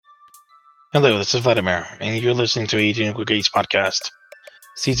Hello, this is Vladimir, and you're listening to Aging with Grace Podcast,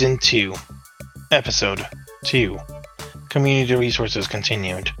 Season 2, Episode 2, Community Resources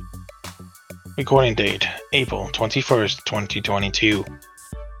Continued. Recording date, April 21st, 2022.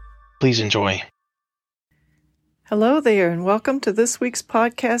 Please enjoy. Hello there, and welcome to this week's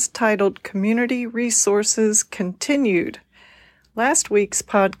podcast titled Community Resources Continued. Last week's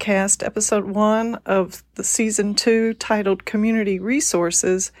podcast, Episode 1 of the Season 2, titled Community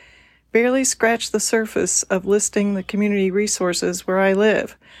Resources, barely scratched the surface of listing the community resources where I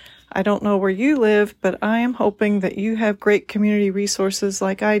live. I don't know where you live, but I am hoping that you have great community resources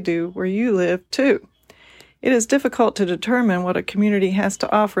like I do where you live too. It is difficult to determine what a community has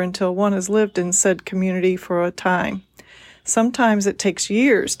to offer until one has lived in said community for a time. Sometimes it takes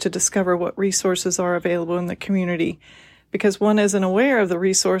years to discover what resources are available in the community, because one isn't aware of the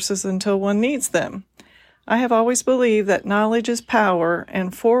resources until one needs them. I have always believed that knowledge is power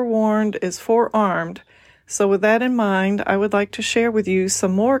and forewarned is forearmed. So with that in mind, I would like to share with you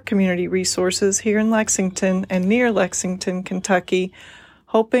some more community resources here in Lexington and near Lexington, Kentucky,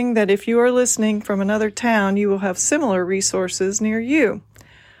 hoping that if you are listening from another town, you will have similar resources near you.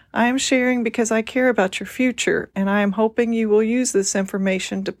 I am sharing because I care about your future, and I am hoping you will use this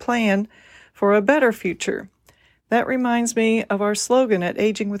information to plan for a better future. That reminds me of our slogan at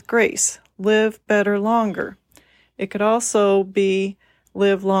Aging with Grace, Live Better Longer. It could also be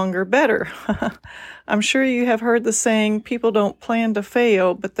Live Longer Better. I'm sure you have heard the saying, people don't plan to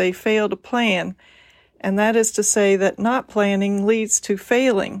fail, but they fail to plan. And that is to say that not planning leads to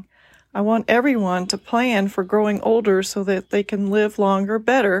failing. I want everyone to plan for growing older so that they can live longer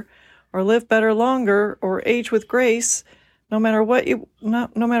better, or live better longer, or age with grace. No matter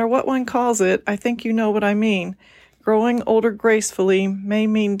what one calls it, I think you know what I mean. Growing older gracefully may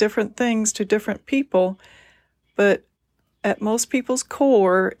mean different things to different people, but at most people's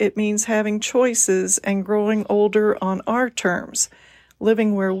core, it means having choices and growing older on our terms,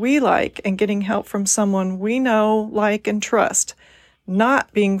 living where we like and getting help from someone we know, like, and trust,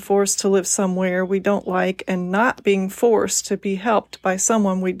 not being forced to live somewhere we don't like and not being forced to be helped by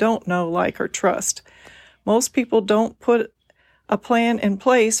someone we don't know, like, or trust. Most people don't put a plan in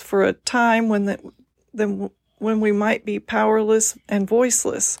place for a time when we might be powerless and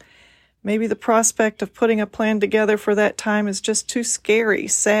voiceless. Maybe the prospect of putting a plan together for that time is just too scary,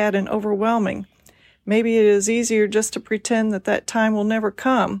 sad, and overwhelming. Maybe it is easier just to pretend that that time will never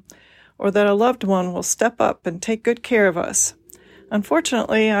come, or that a loved one will step up and take good care of us.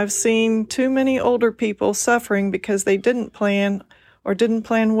 Unfortunately, I've seen too many older people suffering because they didn't plan, or didn't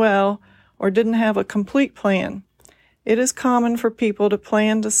plan well, or didn't have a complete plan. It is common for people to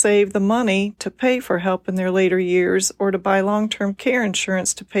plan to save the money to pay for help in their later years or to buy long-term care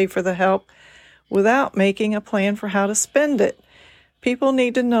insurance to pay for the help without making a plan for how to spend it. People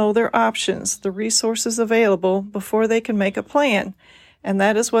need to know their options, the resources available, before they can make a plan. And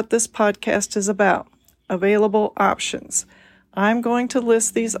that is what this podcast is about, available options. I'm going to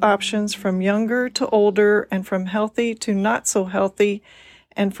list these options from younger to older and from healthy to not so healthy,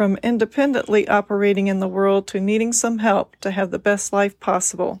 and from independently operating in the world to needing some help to have the best life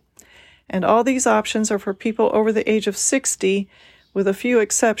possible. And all these options are for people over the age of 60, with a few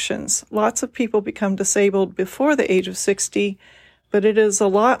exceptions. Lots of people become disabled before the age of 60, but it is a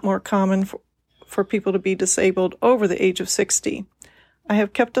lot more common for people to be disabled over the age of 60. I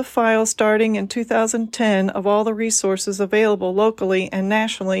have kept a file starting in 2010 of all the resources available locally and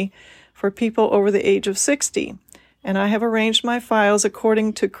nationally for people over the age of 60. And I have arranged my files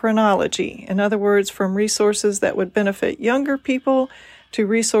according to chronology. In other words, from resources that would benefit younger people to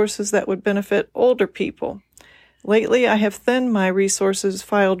resources that would benefit older people. Lately, I have thinned my resources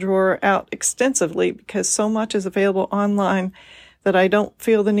file drawer out extensively because so much is available online that I don't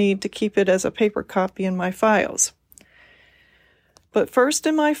feel the need to keep it as a paper copy in my files. But first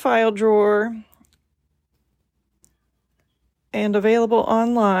in my file drawer and available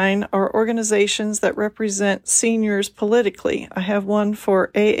online are organizations that represent seniors politically. I have one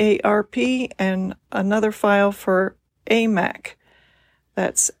for AARP and another file for AMAC.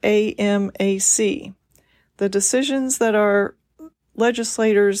 That's AMAC. The decisions that our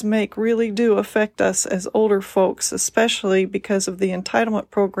legislators make really do affect us as older folks, especially because of the entitlement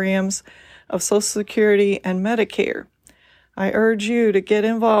programs of Social Security and Medicare. I urge you to get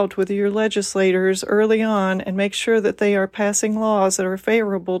involved with your legislators early on and make sure that they are passing laws that are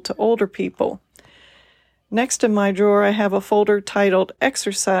favorable to older people. Next in my drawer, I have a folder titled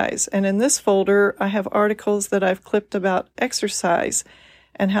Exercise, and in this folder, I have articles that I've clipped about exercise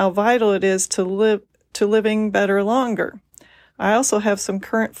and how vital it is to living better longer. I also have some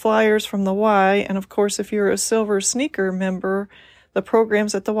current flyers from the Y, and of course, if you're a Silver Sneaker member, the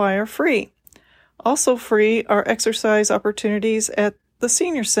programs at the Y are free. Also free are exercise opportunities at the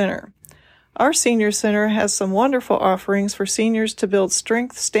Senior Center. Our Senior Center has some wonderful offerings for seniors to build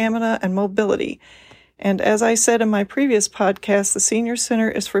strength, stamina, and mobility. And as I said in my previous podcast, the Senior Center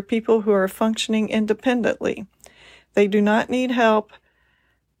is for people who are functioning independently. They do not need help.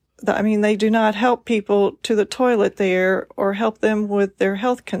 They do not help people to the toilet there or help them with their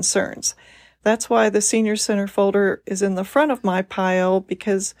health concerns. That's why the Senior Center folder is in the front of my file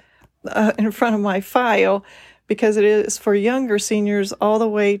because it is for younger seniors all the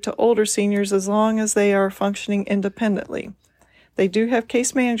way to older seniors as long as they are functioning independently. They do have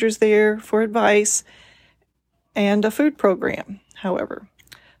case managers there for advice and a food program, however.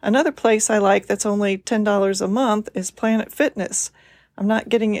 Another place I like that's only $10 a month is Planet Fitness. I'm not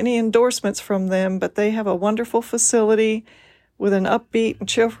getting any endorsements from them, but they have a wonderful facility with an upbeat and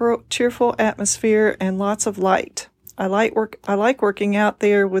cheerful atmosphere and lots of light. I like working out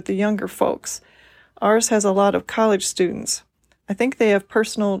there with the younger folks. Ours has a lot of college students. I think they have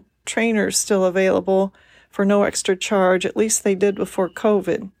personal trainers still available for no extra charge, at least they did before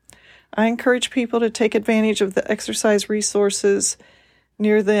COVID. I encourage people to take advantage of the exercise resources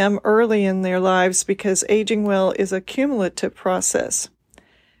near them early in their lives because aging well is a cumulative process.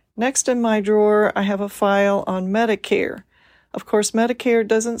 Next in my drawer, I have a file on Medicare. Of course, Medicare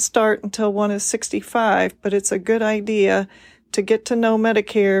doesn't start until one is 65, but it's a good idea to get to know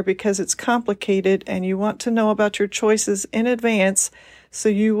Medicare because it's complicated and you want to know about your choices in advance so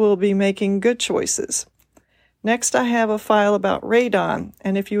you will be making good choices. Next, I have a file about radon,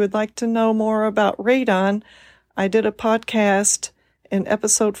 and if you would like to know more about radon, I did a podcast in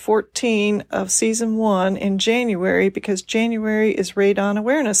episode 14 of season 1 in January because January is Radon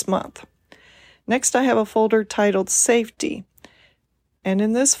Awareness Month. Next, I have a folder titled Safety. And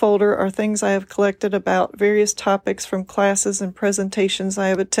in this folder are things I have collected about various topics from classes and presentations I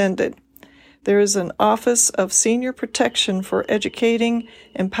have attended. There is an Office of Senior Protection for educating,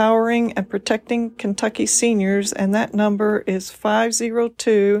 empowering, and protecting Kentucky seniors, and that number is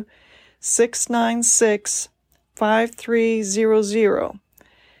 502-696-5300.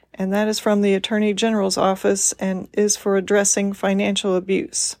 And that is from the Attorney General's office and is for addressing financial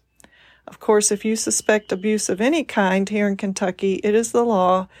abuse. Of course, if you suspect abuse of any kind here in Kentucky, it is the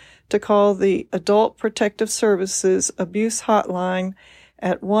law to call the Adult Protective Services Abuse Hotline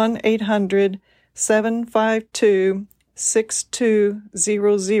at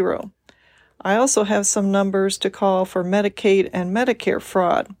 1-800-752-6200. I also have some numbers to call for Medicaid and Medicare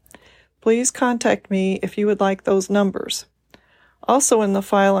fraud. Please contact me if you would like those numbers. Also in the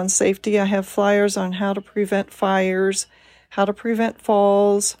file on safety, I have flyers on how to prevent fires, how to prevent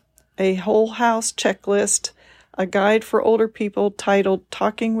falls, a whole house checklist, a guide for older people titled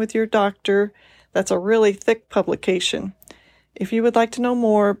Talking with Your Doctor. That's a really thick publication. If you would like to know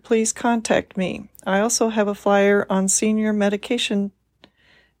more, please contact me. I also have a flyer on senior medication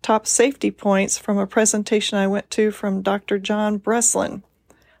top safety points from a presentation I went to from Dr. John Breslin.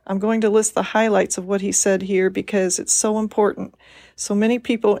 I'm going to list the highlights of what he said here because it's so important. So many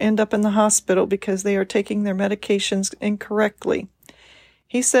people end up in the hospital because they are taking their medications incorrectly.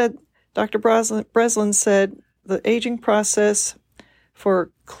 He said, Dr. Breslin said, the aging process for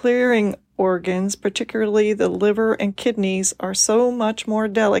clearing organs, particularly the liver and kidneys, are so much more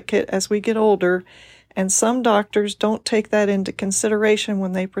delicate as we get older, and some doctors don't take that into consideration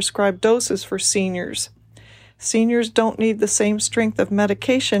when they prescribe doses for seniors. Seniors don't need the same strength of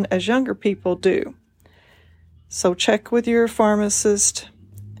medication as younger people do. So check with your pharmacist.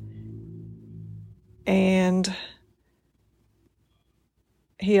 And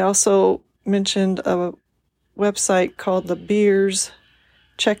he also mentioned a website called the Beers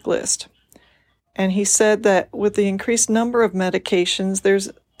Checklist. And he said that with the increased number of medications,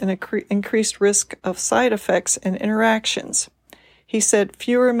 there's an increased risk of side effects and interactions. He said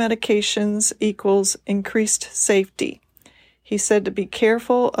fewer medications equals increased safety. He said to be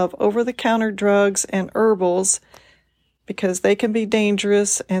careful of over-the-counter drugs and herbals because they can be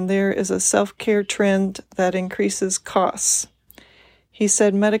dangerous and there is a self-care trend that increases costs. He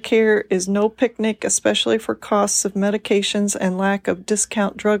said Medicare is no picnic, especially for costs of medications and lack of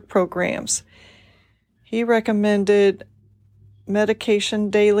discount drug programs. He recommended medication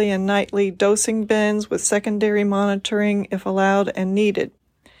daily and nightly dosing bins with secondary monitoring if allowed and needed.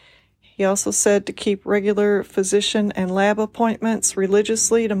 He also said to keep regular physician and lab appointments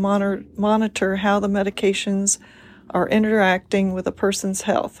religiously to monitor how the medications are interacting with a person's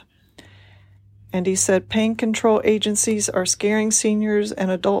health. And he said pain control agencies are scaring seniors and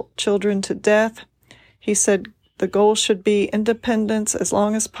adult children to death. He said the goal should be independence as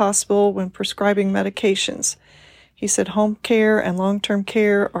long as possible when prescribing medications. He said home care and long-term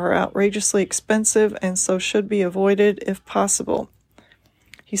care are outrageously expensive and so should be avoided if possible.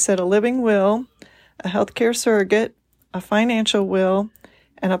 He said a living will, a healthcare surrogate, a financial will,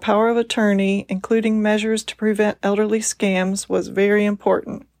 and a power of attorney, including measures to prevent elderly scams, was very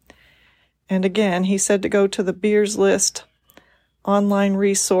important. And again, he said to go to the Beers List online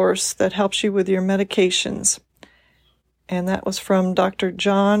resource that helps you with your medications. And that was from Dr.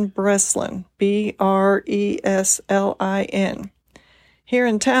 John Breslin, Breslin. Here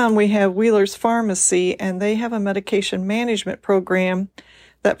in town, we have Wheeler's Pharmacy, and they have a medication management program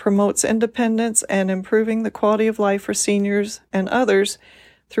that promotes independence and improving the quality of life for seniors and others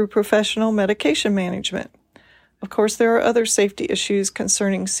through professional medication management. Of course, there are other safety issues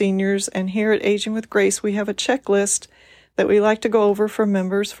concerning seniors, and here at Aging with Grace, we have a checklist that we like to go over for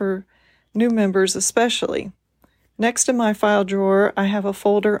new members especially. Next in my file drawer, I have a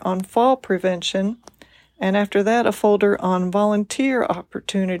folder on fall prevention, and after that, a folder on volunteer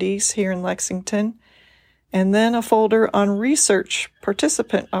opportunities here in Lexington, and then a folder on research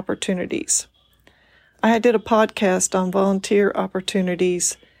participant opportunities. I did a podcast on volunteer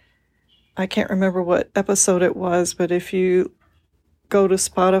opportunities. I can't remember what episode it was, but if you go to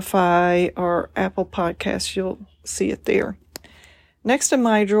Spotify or Apple Podcasts, you'll see it there. Next in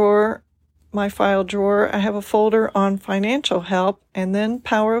my file drawer, I have a folder on financial help, and then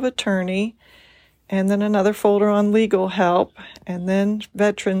power of attorney, and then another folder on legal help, and then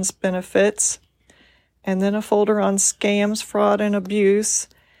veterans benefits, and then a folder on scams, fraud, and abuse,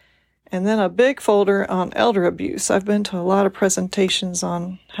 and then a big folder on elder abuse. I've been to a lot of presentations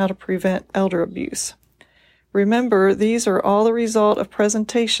on how to prevent elder abuse. Remember, these are all the result of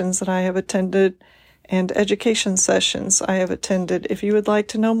presentations that I have attended and education sessions I have attended. If you would like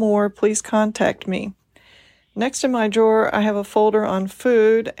to know more, please contact me. Next in my drawer, I have a folder on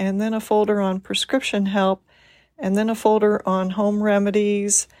food, and then a folder on prescription help, and then a folder on home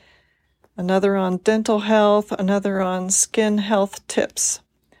remedies, another on dental health, another on skin health tips.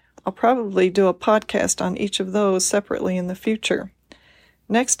 I'll probably do a podcast on each of those separately in the future.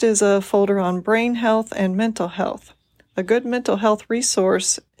 Next is a folder on brain health and mental health. A good mental health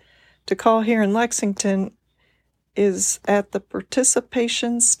resource to call here in Lexington is at the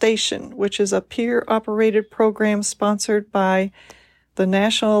Participation Station, which is a peer-operated program sponsored by the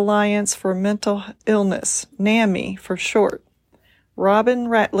National Alliance for Mental Illness, NAMI for short. Robin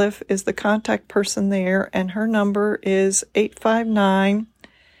Ratliff is the contact person there, and her number is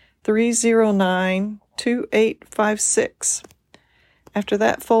 859-309-2856. After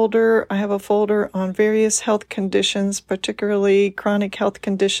that folder, I have a folder on various health conditions, particularly chronic health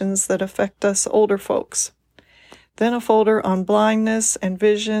conditions that affect us older folks. Then a folder on blindness and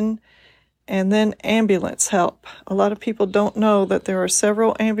vision, and then ambulance help. A lot of people don't know that there are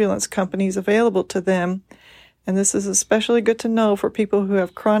several ambulance companies available to them, and this is especially good to know for people who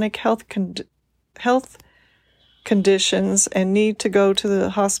have chronic health conditions and need to go to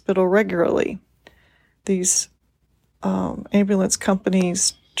the hospital regularly. These ambulance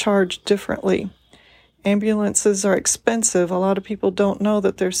companies charge differently. Ambulances are expensive. A lot of people don't know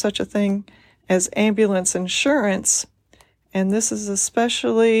that there's such a thing as ambulance insurance, and this is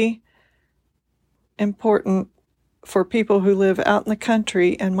especially important for people who live out in the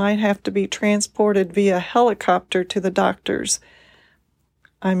country and might have to be transported via helicopter to the doctors.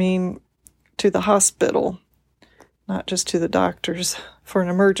 To the hospital, not just to the doctors. For an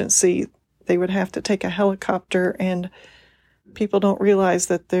emergency, they would have to take a helicopter, and people don't realize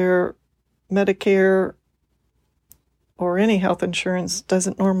that their Medicare or any health insurance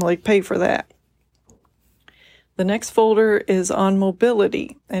doesn't normally pay for that. The next folder is on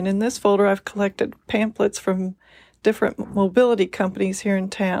mobility, and in this folder I've collected pamphlets from different mobility companies here in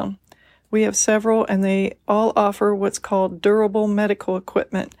town. We have several, and they all offer what's called durable medical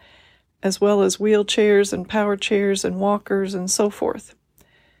equipment, as well as wheelchairs and power chairs and walkers and so forth.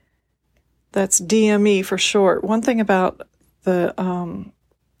 That's DME for short. One thing about the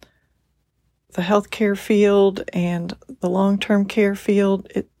healthcare field and the long-term care field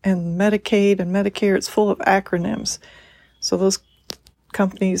and Medicaid and Medicare, it's full of acronyms. So those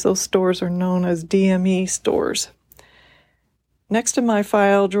companies, those stores are known as DME stores. Next in my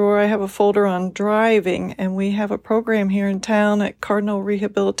file drawer, I have a folder on driving, and we have a program here in town at Cardinal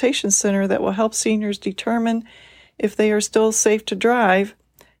Rehabilitation Center that will help seniors determine if they are still safe to drive,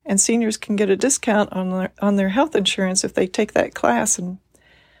 and seniors can get a discount on their health insurance if they take that class and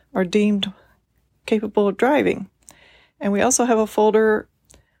are deemed capable of driving. And we also have a folder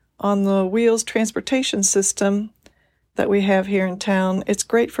on the Wheels transportation system that we have here in town. It's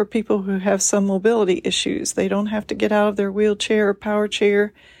great for people who have some mobility issues. They don't have to get out of their wheelchair or power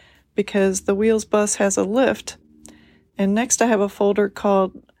chair because the Wheels bus has a lift And next I have a folder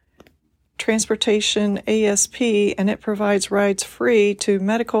called Transportation ASP, and it provides rides free to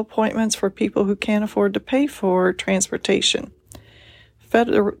medical appointments for people who can't afford to pay for transportation.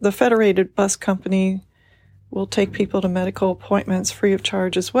 The Federated Bus Company will take people to medical appointments free of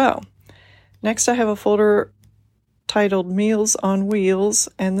charge as well. Next, I have a folder titled Meals on Wheels,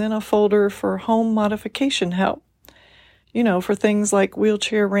 and then a folder for home modification help. For things like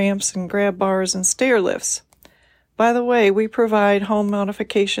wheelchair ramps and grab bars and stair lifts. By the way, we provide home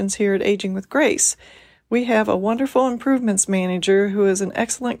modifications here at Aging with Grace. We have a wonderful improvements manager who is an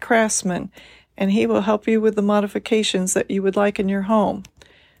excellent craftsman, and he will help you with the modifications that you would like in your home.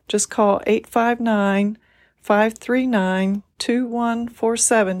 Just call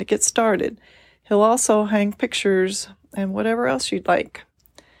 859-539-2147 to get started. He'll also hang pictures and whatever else you'd like.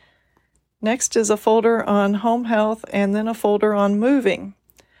 Next is a folder on home health and then a folder on moving.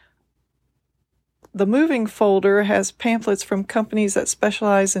 The moving folder has pamphlets from companies that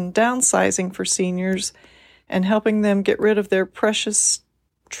specialize in downsizing for seniors and helping them get rid of their precious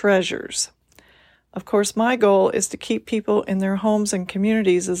treasures. Of course, my goal is to keep people in their homes and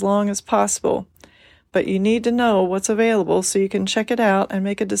communities as long as possible, but you need to know what's available so you can check it out and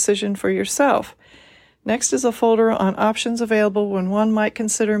make a decision for yourself. Next is a folder on options available when one might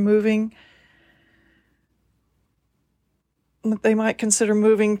consider moving. They might consider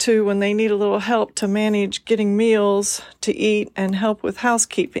moving to when they need a little help to manage getting meals to eat and help with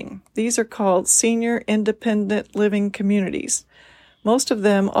housekeeping. These are called senior independent living communities. Most of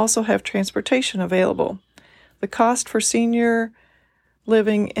them also have transportation available. The cost for senior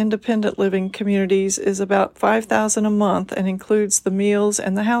living independent living communities is about $5,000 a month and includes the meals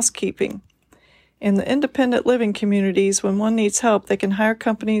and the housekeeping. In the independent living communities, when one needs help, they can hire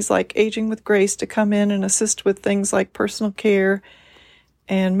companies like Aging with Grace to come in and assist with things like personal care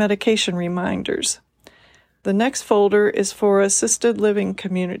and medication reminders. The next folder is for assisted living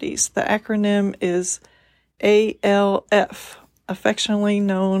communities. The acronym is ALF, affectionately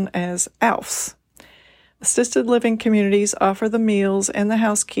known as ALFs. Assisted living communities offer the meals and the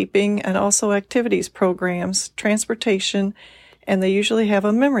housekeeping and also activities programs, transportation, and they usually have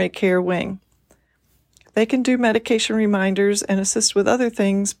a memory care wing. They can do medication reminders and assist with other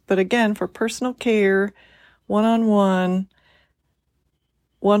things, but again, for personal care, one-on-one,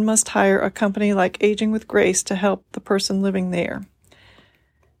 one must hire a company like Aging with Grace to help the person living there.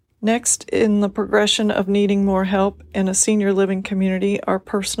 Next, in the progression of needing more help in a senior living community are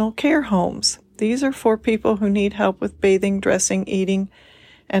personal care homes. These are for people who need help with bathing, dressing, eating,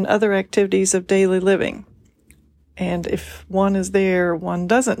 and other activities of daily living. And if one is there, one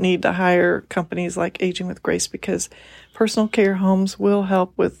doesn't need to hire companies like Aging with Grace because personal care homes will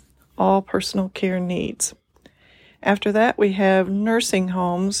help with all personal care needs. After that, we have nursing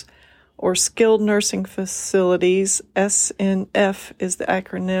homes or skilled nursing facilities. SNF is the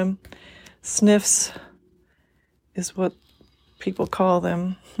acronym. SNFs is what people call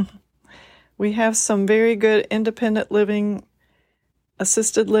them. We have some very good independent living,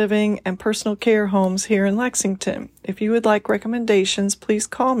 assisted living, and personal care homes here in Lexington. If you would like recommendations, please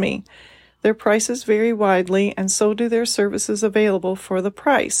call me. Their prices vary widely, and so do their services available for the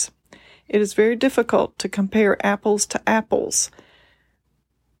price. It is very difficult to compare apples to apples.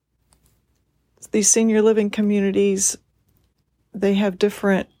 These senior living communities, they have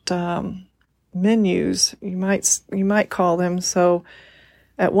different menus, you might call them. So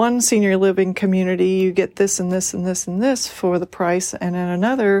at one senior living community, you get this and this and this and this for the price, and in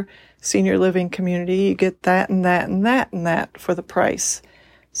another senior living community, you get that and that and that and that for the price.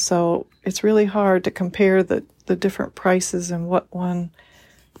 So it's really hard to compare the different prices and what one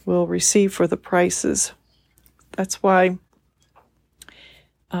will receive for the prices. That's why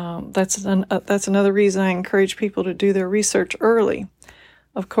that's another reason I encourage people to do their research early.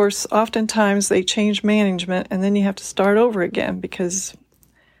 Of course, oftentimes they change management, and then you have to start over again because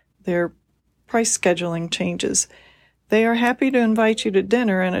their price scheduling changes. They are happy to invite you to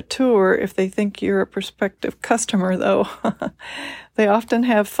dinner and a tour if they think you're a prospective customer, though. They often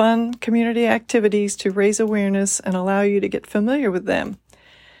have fun community activities to raise awareness and allow you to get familiar with them.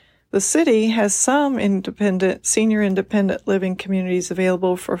 The city has some senior independent living communities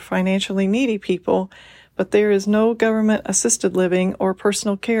available for financially needy people, but there is no government assisted living or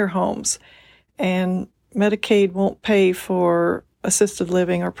personal care homes, and Medicaid won't pay for assisted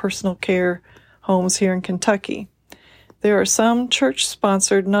living or personal care homes here in Kentucky. There are some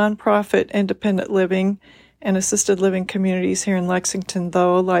church-sponsored nonprofit independent living and assisted living communities here in Lexington,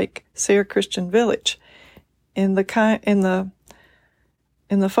 though, like Sayre Christian Village. In the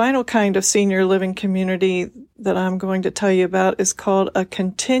final kind of senior living community that I'm going to tell you about is called a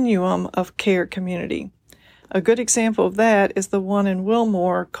continuum of care community. A good example of that is the one in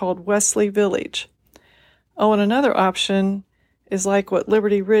Wilmore called Wesley Village. Oh, and another option is like what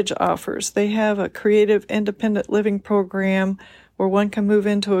Liberty Ridge offers. They have a creative independent living program where one can move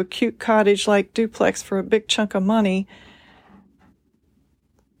into a cute cottage-like duplex for a big chunk of money,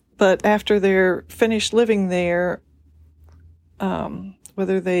 but after they're finished living there,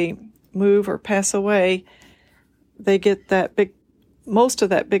 whether they move or pass away, they get most of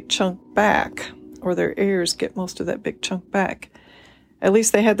that big chunk back, or their heirs get most of that big chunk back. At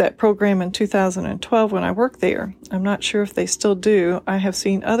least they had that program in 2012 when I worked there. I'm not sure if they still do. I have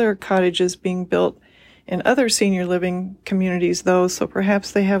seen other cottages being built in other senior living communities, though, so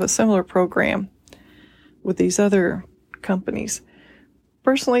perhaps they have a similar program with these other companies.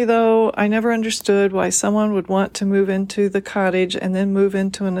 Personally, though, I never understood why someone would want to move into the cottage and then move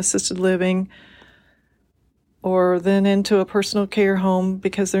into an assisted living or then into a personal care home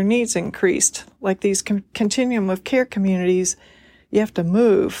because their needs increased. Like these continuum of care communities, you have to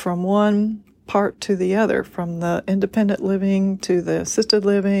move from one part to the other, from the independent living to the assisted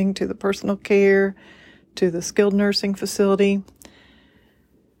living to the personal care to the skilled nursing facility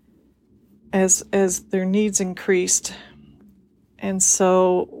as their needs increased. And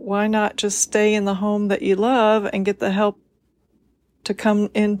so why not just stay in the home that you love and get the help to come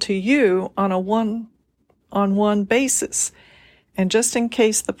into you on a one-on-one basis? And just in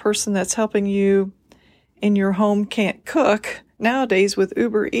case the person that's helping you in your home can't cook, nowadays with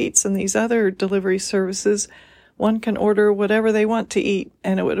Uber Eats and these other delivery services, one can order whatever they want to eat,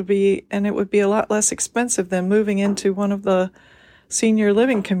 and it would be a lot less expensive than moving into one of the senior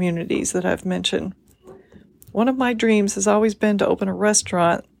living communities that I've mentioned. One of my dreams has always been to open a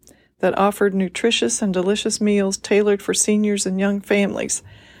restaurant that offered nutritious and delicious meals tailored for seniors and young families.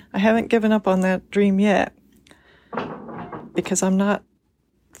 I haven't given up on that dream yet because I'm not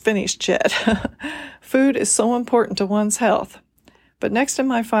finished yet. Food is so important to one's health. But next in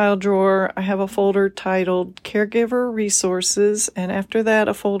my file drawer, I have a folder titled Caregiver Resources, and after that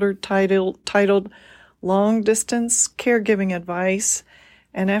a folder titled Long Distance Caregiving Advice,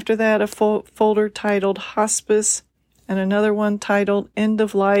 and after that a folder titled Hospice, and another one titled End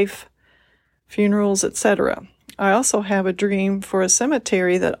of Life, Funerals, etc. I also have a dream for a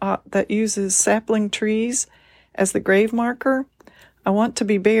cemetery that uses sapling trees as the grave marker. I want to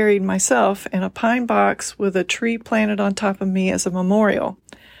be buried myself in a pine box with a tree planted on top of me as a memorial.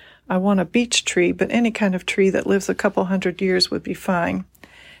 I want a beech tree, but any kind of tree that lives a couple hundred years would be fine.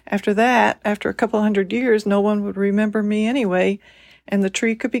 After that, after a couple hundred years, no one would remember me anyway, and the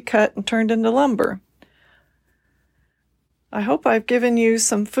tree could be cut and turned into lumber. I hope I've given you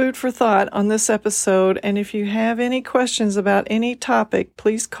some food for thought on this episode, and if you have any questions about any topic,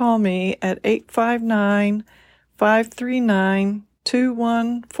 please call me at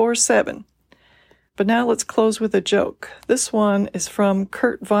 859-539-2147. But now let's close with a joke. This one is from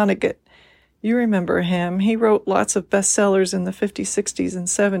Kurt Vonnegut. You remember him. He wrote lots of bestsellers in the 50s, 60s, and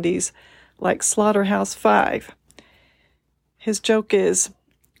 70s, like Slaughterhouse-Five. His joke is,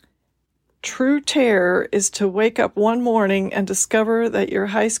 true terror is to wake up one morning and discover that your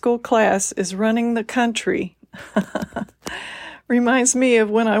high school class is running the country. Reminds me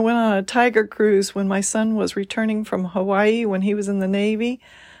of when I went on a tiger cruise when my son was returning from Hawaii when he was in the Navy.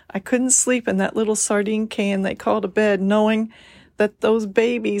 I couldn't sleep in that little sardine can they called a bed, knowing that those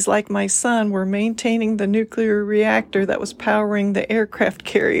babies, like my son, were maintaining the nuclear reactor that was powering the aircraft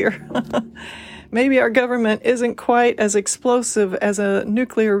carrier. Maybe our government isn't quite as explosive as a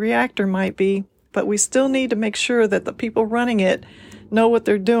nuclear reactor might be, but we still need to make sure that the people running it know what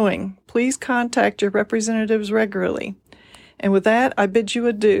they're doing. Please contact your representatives regularly. And with that, I bid you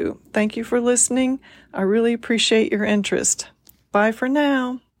adieu. Thank you for listening. I really appreciate your interest. Bye for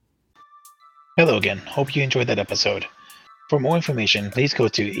now. Hello again. Hope you enjoyed that episode. For more information, please go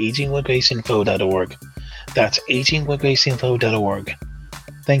to agingwithgraceinfo.org. That's agingwithgraceinfo.org.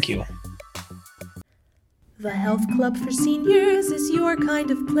 Thank you. The Health Club for Seniors is your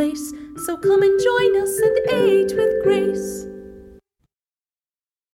kind of place, so come and join us and age with grace.